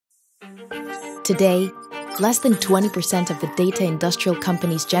Today, less than 20% of the data industrial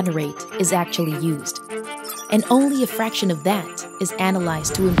companies generate is actually used, and only a fraction of that is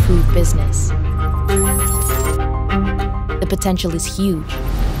analyzed to improve business. The potential is huge,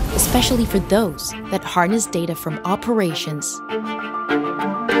 especially for those that harness data from operations,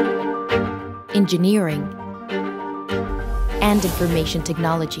 engineering, and information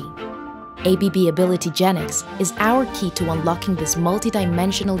technology. ABB Ability Genix is our key to unlocking this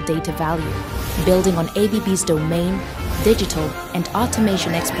multidimensional data value, building on ABB's domain, digital, and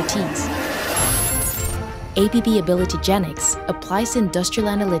automation expertise. ABB Ability Genix applies industrial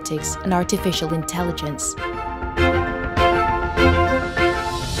analytics and artificial intelligence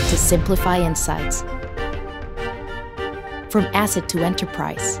to simplify insights from asset to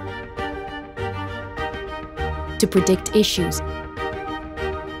enterprise, to predict issues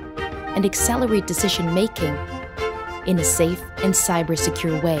and accelerate decision-making in a safe and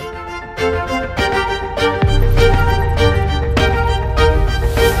cyber-secure way.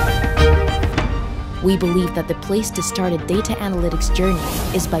 We believe that the place to start a data analytics journey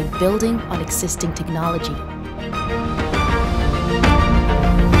is by building on existing technology.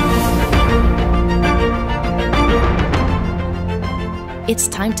 It's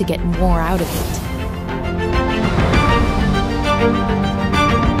time to get more out of it.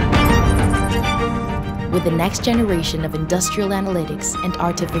 With the next generation of industrial analytics and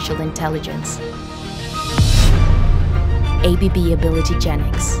artificial intelligence. ABB Ability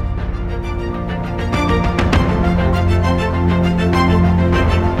Genix.